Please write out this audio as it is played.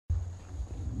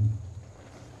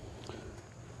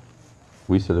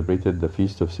We celebrated the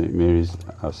feast of St. Mary's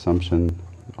Assumption,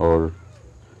 or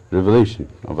Revelation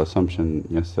of Assumption,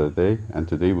 yesterday, and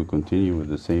today we continue with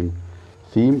the same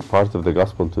theme. Part of the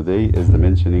Gospel today is the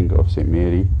mentioning of St.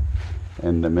 Mary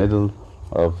in the middle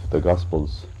of the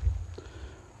Gospels.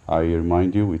 I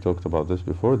remind you, we talked about this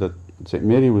before, that St.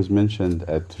 Mary was mentioned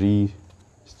at three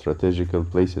strategical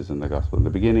places in the Gospel: in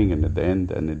the beginning, and at the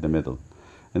end, and in the middle.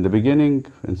 In the beginning,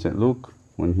 in St. Luke,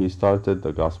 when he started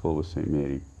the Gospel with St.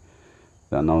 Mary,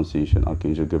 the Annunciation,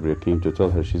 Archangel Gabriel came to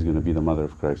tell her she's going to be the mother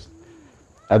of Christ.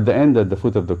 At the end, at the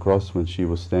foot of the cross, when she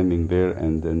was standing there,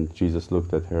 and then Jesus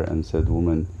looked at her and said,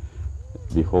 "Woman,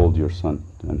 behold your son."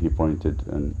 And he pointed,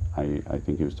 and I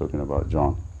think he was talking about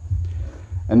John.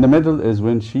 In the middle is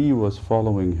when she was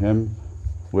following him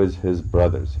with his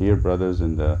brothers. Here, brothers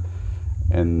in the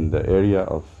area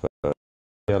of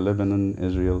Lebanon,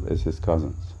 Israel, is his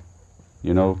cousins.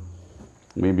 You know,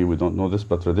 maybe we don't know this,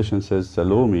 but tradition says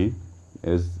Salome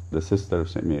is the sister of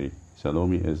St. Mary.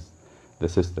 Salome is the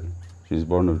sister. She's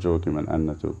born of Joachim and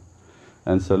Anna too.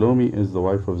 And Salome is the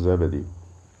wife of Zebedee.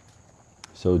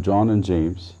 So John and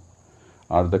James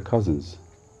are the cousins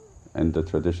in the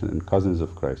tradition, and cousins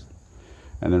of Christ.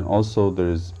 And then also there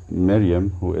is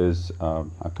Miriam, who is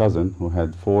a cousin who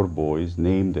had 4 boys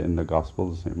named in the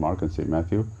Gospels, St. Mark and St.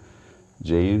 Matthew: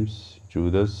 James,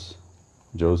 Judas,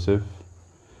 Joseph,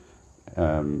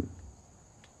 and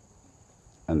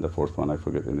the 4th one, I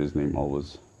forget his name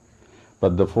always.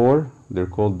 But the 4, they're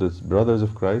called the brothers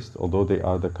of Christ, although they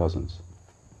are the cousins.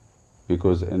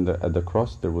 Because at the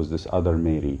cross there was this other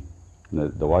Mary,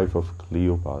 the wife of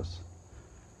Cleopas,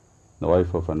 the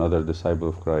wife of another disciple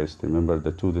of Christ. Remember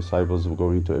the 2 disciples were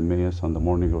going to Emmaus on the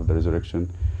morning of the resurrection,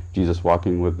 Jesus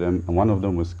walking with them, and one of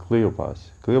them was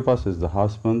Cleopas. Cleopas is the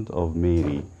husband of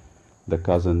Mary, the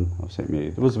cousin of St. Mary.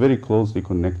 It was very closely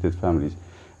connected families.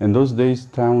 In those days,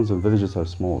 towns and villages are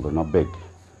small, they're not big,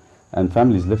 and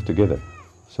families lived together.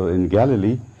 So in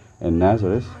Galilee, in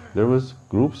Nazareth, there was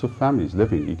groups of families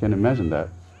living. You can imagine that.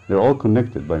 They're all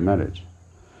connected by marriage.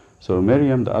 So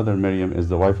Miriam, the other Miriam, is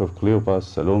the wife of Cleopas.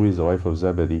 Salome is the wife of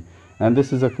Zebedee, and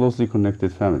this is a closely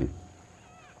connected family.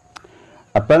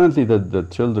 Apparently the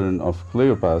children of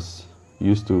Cleopas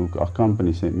used to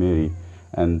accompany St. Mary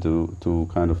and to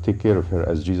kind of take care of her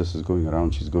as Jesus is going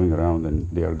around. She's going around and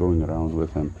they are going around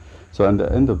with him. So at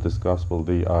the end of this gospel,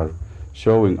 they are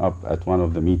showing up at one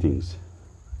of the meetings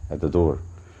at the door.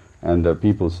 And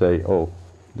people say, "Oh,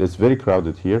 it's very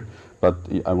crowded here, but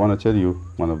I want to tell you,"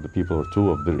 one of the people, or 2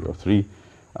 or 3,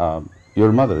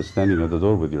 "your mother is standing at the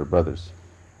door with your brothers."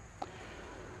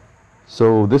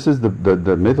 So this is the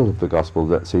middle of the gospel,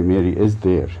 that St. Mary is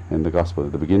there in the gospel,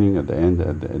 at the beginning, at the end,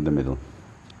 in the middle.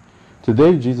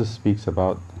 Today Jesus speaks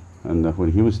about, and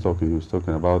when he was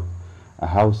talking about a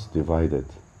house divided,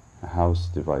 a house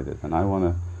divided. And I want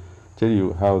to tell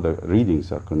you how the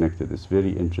readings are connected. It's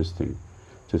very interesting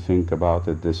to think about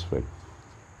it this way.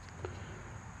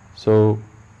 So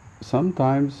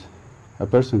sometimes a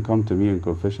person comes to me in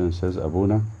confession and says,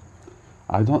 "Abuna,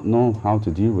 I don't know how to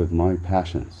deal with my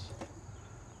passions.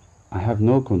 I have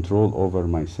no control over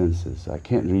my senses. I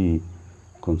can't really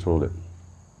control it.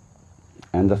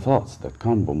 And the thoughts that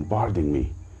come bombarding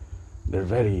me, they're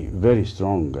very, very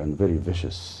strong and very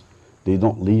vicious. They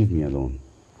don't leave me alone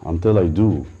until I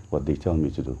do what they tell me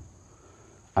to do.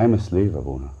 I'm a slave,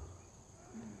 Abuna."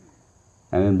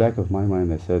 And in the back of my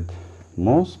mind I said,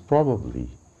 most probably,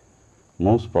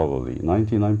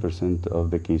 99%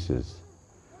 of the cases,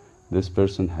 this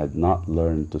person had not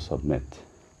learned to submit,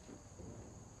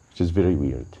 which is very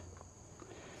weird.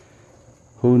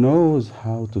 Who knows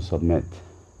how to submit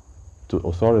to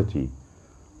authority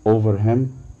over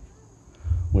him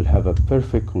will have a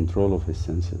perfect control of his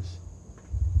senses.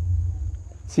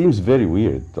 Seems very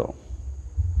weird though.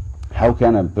 How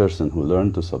can a person who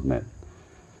learned to submit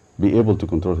be able to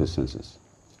control his senses?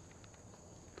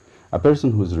 A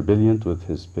person who is rebellious with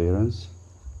his parents,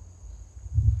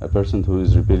 a person who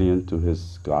is rebellious to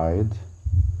his guide,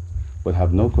 will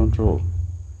have no control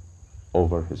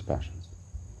over his passions.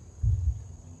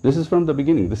 This is from the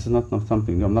beginning. This is not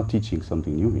something new. I'm not teaching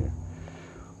something new here.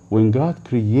 When God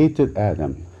created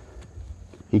Adam,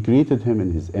 he created him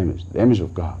in his image, the image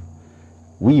of God.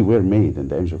 We were made in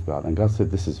the image of God, and God said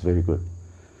this is very good.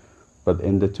 But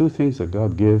in the 2 things that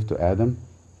God gave to Adam,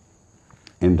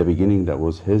 in the beginning that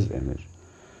was his image,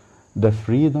 the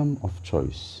freedom of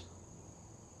choice.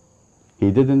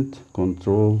 He didn't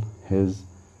control his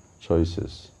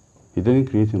choices. He didn't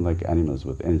create him like animals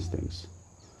with instincts.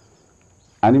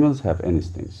 Animals have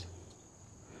instincts.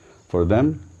 For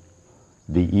them,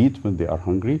 they eat when they are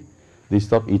hungry. They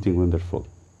stop eating when they're full.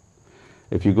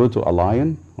 If you go to a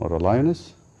lion or a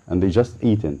lioness and they just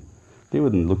eaten they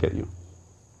wouldn't look at you.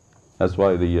 That's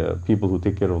why the people who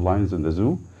take care of lions in the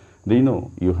zoo, they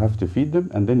know you have to feed them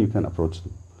and then you can approach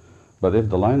them. But if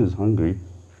the lion is hungry,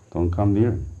 don't come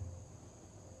near him.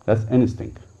 That's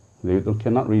instinct. They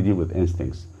cannot really deal with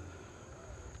instincts.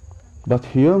 But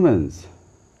humans,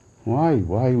 why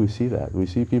we see that? We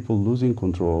see people losing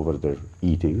control over their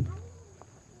eating.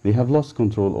 They have lost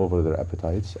control over their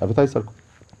appetites. Appetites are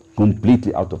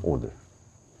completely out of order.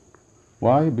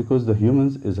 Why? Because the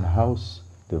humans is a house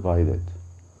divided.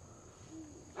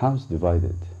 House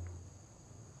divided.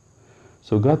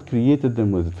 So God created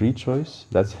them with free choice.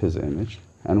 That's His image.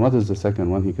 And what is the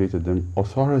second one? He created them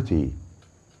authority.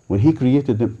 When He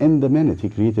created them, in the minute He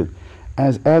created,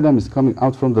 as Adam is coming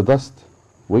out from the dust,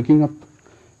 waking up,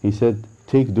 He said,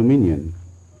 take dominion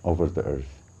over the earth.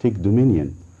 Take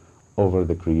dominion over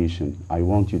the creation. I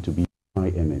want you to be my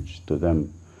image to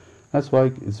them. That's why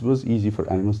it was easy for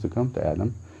animals to come to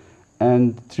Adam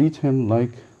and treat him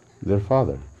like their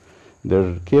father,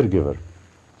 their caregiver.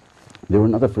 They were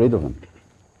not afraid of him.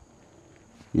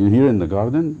 You hear in the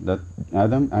garden that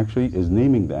Adam actually is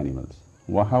naming the animals.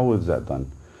 How was that done?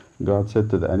 God said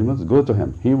to the animals, go to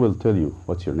him. He will tell you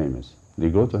what your name is. They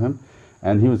go to him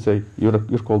and he would say, you're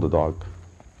called a dog.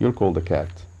 You're called a cat.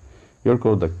 You're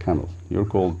called a camel. You're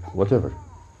called whatever.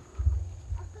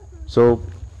 So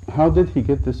how did he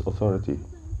get this authority?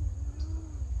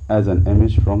 As an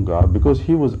image from God, because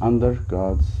he was under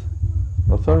God's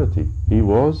authority. He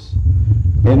was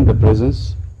in the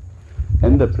presence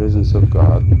of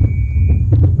God.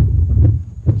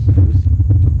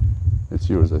 It's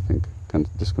yours, I think. Can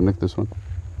disconnect this one?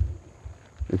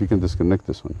 If you can disconnect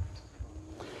this one.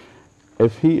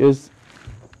 If he is,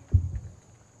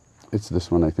 it's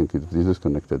this one, I think. It's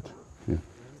disconnected.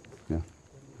 Yeah.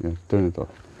 Turn it off.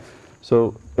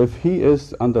 So if he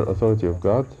is under authority of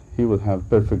God, he will have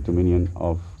perfect dominion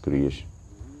of creation.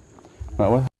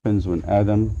 But what happens when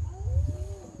Adam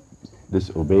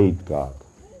disobeyed God?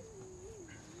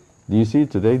 Do you see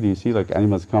today, like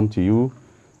animals come to you,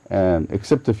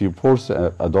 except if you force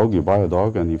a dog, you buy a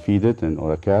dog and you feed it,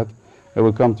 or a cat, it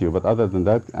will come to you. But other than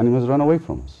that, animals run away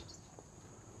from us.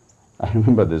 I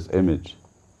remember this image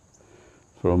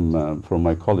from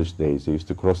my college days. I used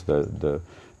to cross the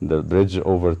bridge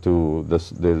over to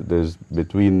there's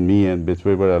between me and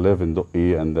between where I live in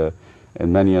Do'i and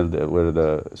Manuel, where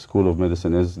the School of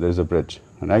Medicine is. There's a bridge,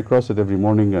 and I cross it every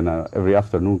morning and every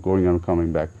afternoon, going and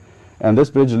coming back. And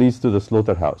this bridge leads to the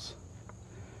slaughterhouse,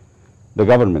 the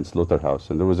government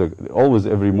slaughterhouse. And there was always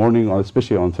every morning, or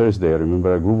especially on Thursday, I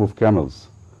remember a group of camels.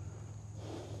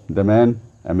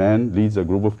 A man leads a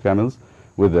group of camels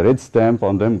with a red stamp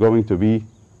on them,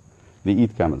 they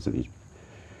eat camels in Egypt.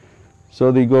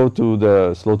 So they go to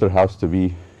the slaughterhouse to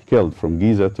be killed from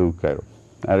Giza to Cairo.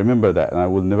 I remember that, and I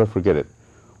will never forget it.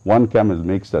 One camel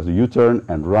makes a U-turn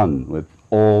and run with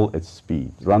all its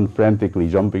speed, run frantically,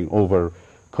 jumping over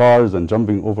cars and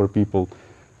jumping over people.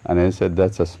 And I said,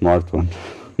 that's a smart one.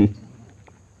 He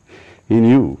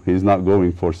knew he's not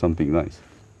going for something nice.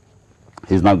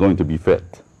 He's not going to be fed.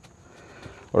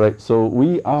 All right, so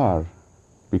we are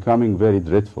becoming very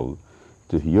dreadful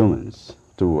to humans,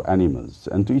 to animals,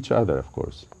 and to each other, of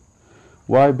course.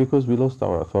 Why? Because we lost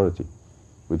our authority.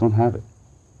 We don't have it.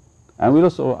 And we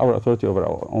lost our authority over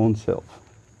our own self.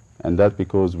 And that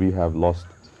because we have lost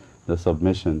the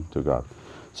submission to God.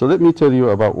 So let me tell you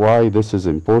about why this is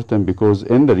important, because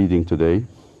in the readings today,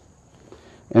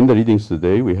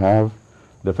 we have,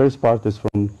 the first part is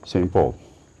from St. Paul.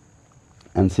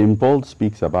 And St. Paul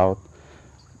speaks about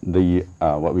the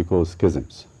what we call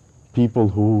schisms. People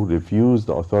who refuse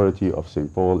the authority of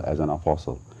St. Paul as an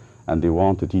apostle, and they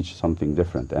want to teach something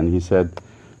different. And he said,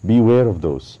 beware of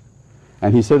those.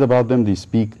 And he said about them, they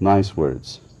speak nice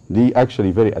words. They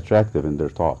actually very attractive in their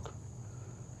talk,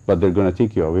 but they're going to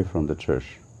take you away from the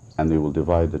church, and they will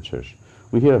divide the church.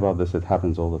 We hear about this, it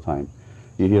happens all the time.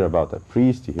 You hear about a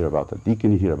priest, you hear about a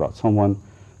deacon, you hear about someone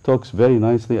talks very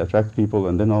nicely, attracts people,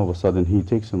 and then all of a sudden he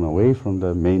takes them away from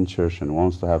the main church and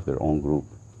wants to have their own group.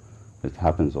 It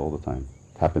happens all the time.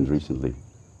 It happened recently.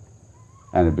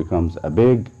 And it becomes a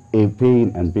big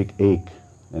pain and big ache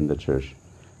in the church.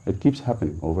 It keeps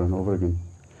happening over and over again.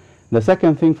 The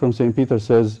second thing from St. Peter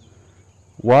says,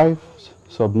 wives,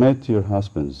 submit to your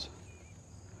husbands,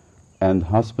 and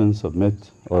husbands submit,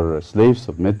 or slaves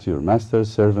submit to your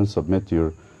masters, servants submit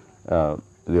to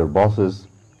your bosses,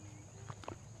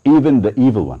 even the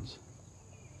evil ones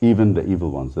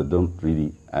that don't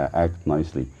really act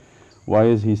nicely. Why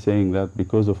is he saying that?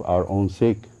 Because of our own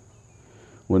sake.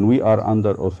 When we are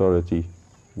under authority,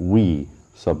 we,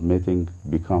 submitting,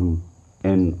 become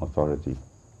in authority.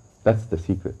 That's the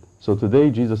secret. So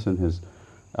today, Jesus in his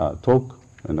talk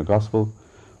in the gospel,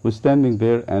 was standing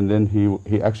there, and then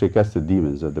he actually casted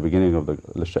demons at the beginning of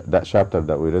that chapter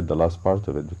that we read, the last part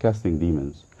of it, casting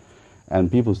demons.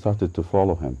 And people started to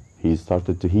follow him. He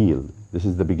started to heal. This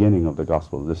is the beginning of the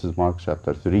gospel. This is Mark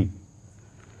chapter 3.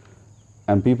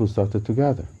 And people started to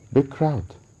gather. Big crowd.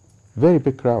 Very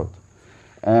big crowd.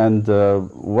 And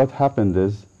what happened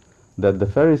is that the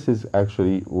Pharisees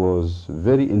actually was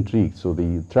very intrigued. So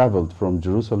they traveled from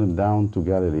Jerusalem down to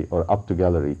Galilee, or up to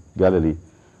Galilee,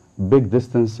 big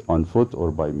distance on foot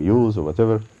or by mules or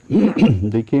whatever.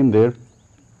 They came there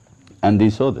and they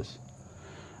saw this.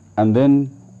 And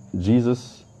then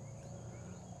Jesus'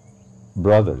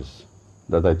 brothers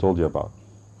that I told you about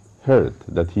heard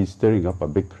that he's stirring up a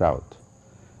big crowd,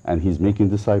 and he's making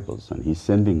disciples, and he's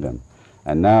sending them,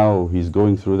 and now he's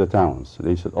going through the towns.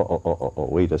 They said, oh,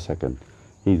 wait a second,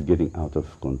 he's getting out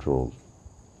of control.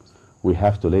 We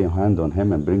have to lay a hand on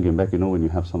him and bring him back. You know, when you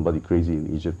have somebody crazy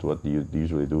in Egypt, what do you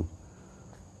usually do?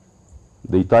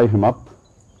 They tie him up,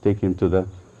 take him to the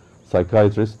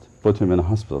psychiatrist, put him in a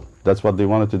hospital. That's what they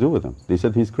wanted to do with him. They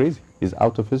said he's crazy, he's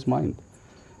out of his mind.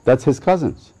 That's his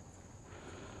cousins.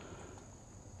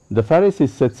 The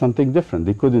Pharisees said something different.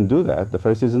 They couldn't do that. The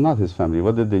Pharisees are not his family.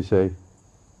 What did they say?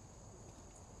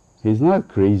 He's not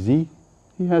crazy,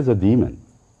 he has a demon.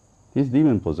 He's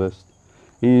demon possessed.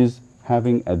 He's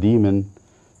having a demon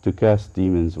to cast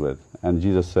demons with. And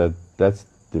Jesus said, that's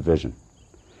division.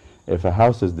 If a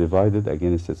house is divided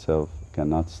against itself,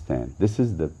 cannot stand. This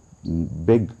is the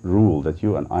big rule that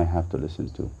you and I have to listen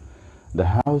to.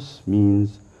 The house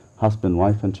means husband,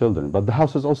 wife, and children, but the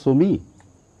house is also me.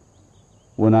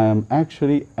 When I am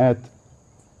actually at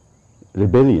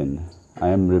rebellion, I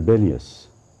am rebellious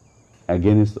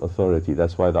against authority.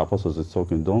 That's why the apostles are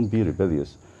talking, don't be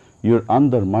rebellious. You're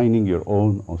undermining your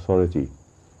own authority.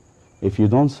 If you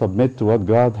don't submit to what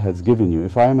God has given you,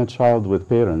 if I am a child with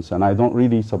parents and I don't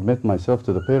really submit myself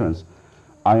to the parents,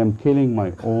 I am killing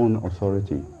my own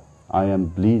authority. I am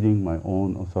bleeding my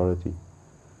own authority.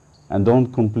 And don't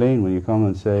complain when you come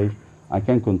and say, I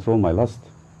can't control my lust.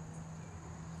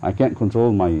 I can't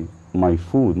control my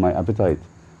food, my appetite.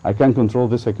 I can't control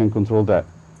this, I can't control that.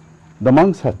 The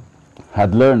monks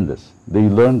had learned this. They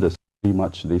learned this very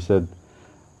much. They said,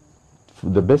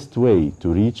 the best way to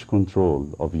reach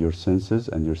control of your senses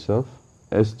and yourself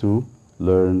is to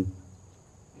learn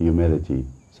humility,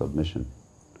 submission.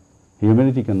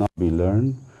 Humility cannot be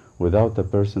learned without a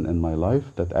person in my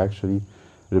life that actually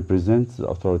represents the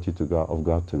authority of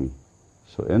God to me.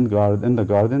 So in the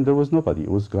garden, there was nobody.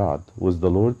 It was God. It was the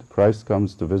Lord. Christ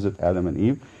comes to visit Adam and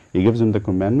Eve. He gives them the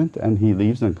commandment, and he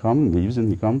leaves and comes, leaves and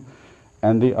he comes,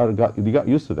 and they got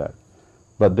used to that.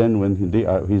 But then when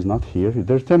he's not here,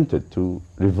 they're tempted to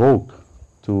revoke,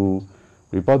 to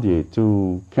repudiate,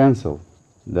 to cancel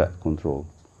that control.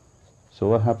 So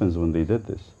what happens when they did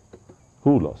this?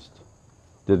 Who lost?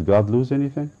 Did God lose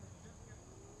anything?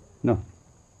 No.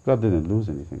 God didn't lose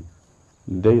anything.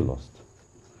 They lost.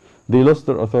 They lost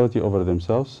their authority over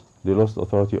themselves. They lost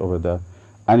authority over the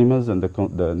animals and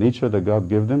the nature that God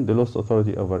gave them. They lost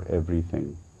authority over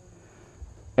everything.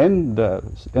 In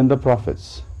the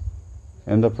prophets,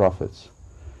 in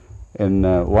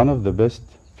one of the best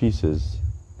pieces,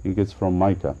 I think it's from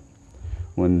Micah,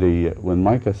 when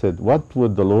Micah said, what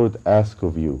would the Lord ask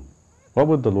of you? What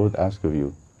would the Lord ask of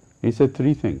you? He said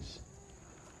 3 things.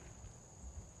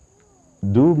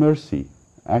 Do mercy,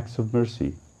 acts of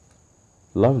mercy,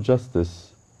 love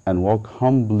justice, and walk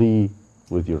humbly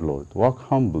with your Lord. Walk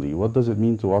humbly. What does it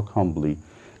mean to walk humbly?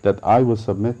 That I will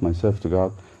submit myself to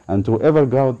God, and to whoever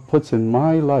God puts in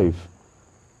my life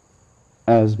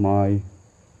as my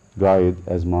guide,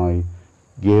 as my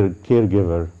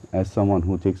caregiver, as someone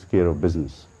who takes care of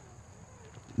business.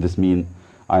 This means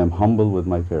I am humble with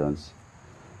my parents.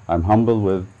 I'm humble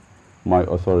with my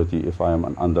authority if I am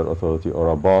an under authority or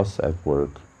a boss at work.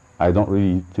 I don't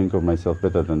really think of myself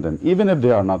better than them, even if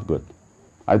they are not good.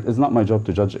 It's not my job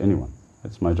to judge anyone.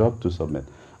 It's my job to submit.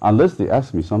 Unless they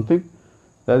ask me something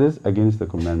that is against the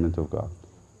commandment of God.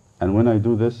 And when I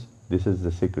do this, this is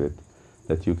the secret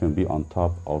that you can be on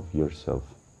top of yourself.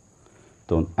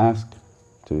 Don't ask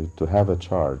to have a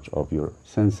charge of your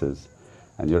senses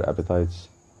and your appetites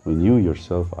when you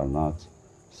yourself are not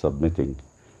submitting.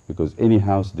 Because any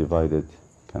house divided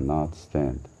cannot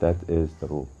stand. That is the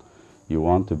rule. You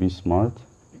want to be smart,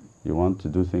 you want to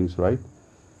do things right,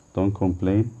 don't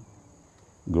complain,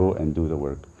 go and do the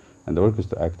work. And the work is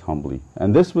to act humbly.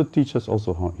 And this would teach us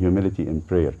also humility in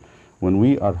prayer. When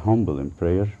we are humble in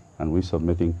prayer and we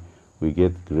submitting, we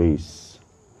get grace.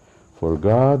 For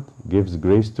God gives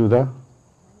grace to the...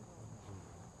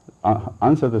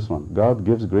 answer this one. God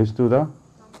gives grace to the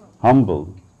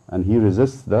humble, and he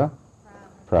resists the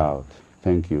proud.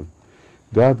 Thank you.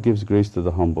 God gives grace to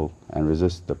the humble and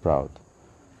resists the proud.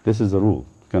 This is the rule.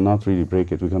 We cannot really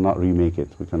break it. We cannot remake it.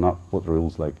 We cannot put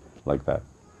rules like that.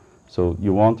 So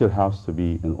you want your house to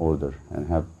be in order and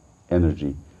have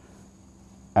energy.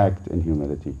 Act in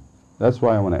humility. That's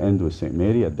why I want to end with St.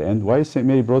 Mary at the end. Why is St.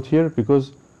 Mary brought here?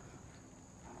 Because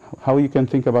how you can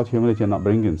think about humility and not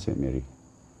bring in St. Mary?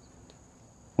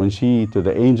 When she, to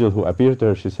the angel who appeared to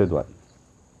her, she said what?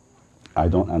 I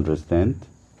don't understand.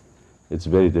 It's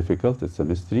very difficult. It's a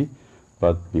mystery.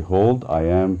 But behold, I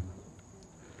am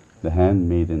the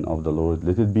handmaiden of the Lord.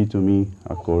 Let it be to me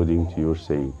according to your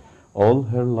saying. All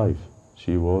her life,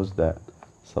 she was that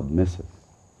submissive.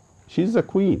 She's a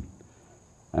queen.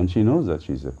 And she knows that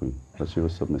she's a queen, but she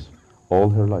was submissive. All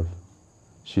her life.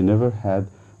 She never had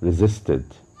resisted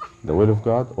the will of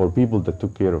God or people that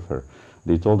took care of her.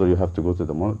 They told her, you have to go to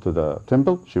the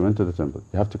temple. She went to the temple.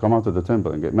 You have to come out of the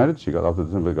temple and get married. She got out of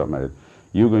the temple and got married.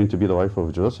 You're going to be the wife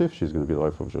of Joseph. She's going to be the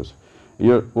wife of Joseph.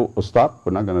 Stop.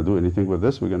 We're not going to do anything with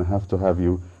this. We're going to have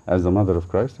you as the mother of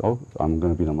Christ. Oh, I'm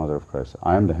going to be the mother of Christ.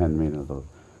 I am the handmaiden of the Lord.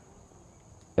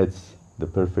 It's the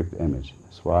perfect image.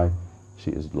 That's why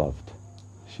she is loved.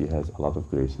 She has a lot of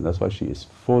grace. And that's why she is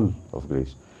full of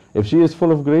grace. If she is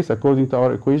full of grace, according to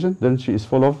our equation, then she is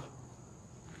full of,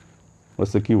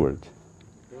 what's the key word?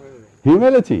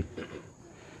 Humility.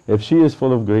 If she is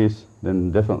full of grace,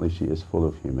 then definitely she is full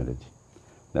of humility.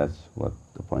 That's what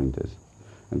the point is.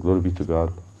 And glory be to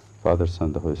God, Father,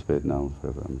 Son, the Holy Spirit, now and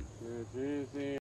forever. Amen.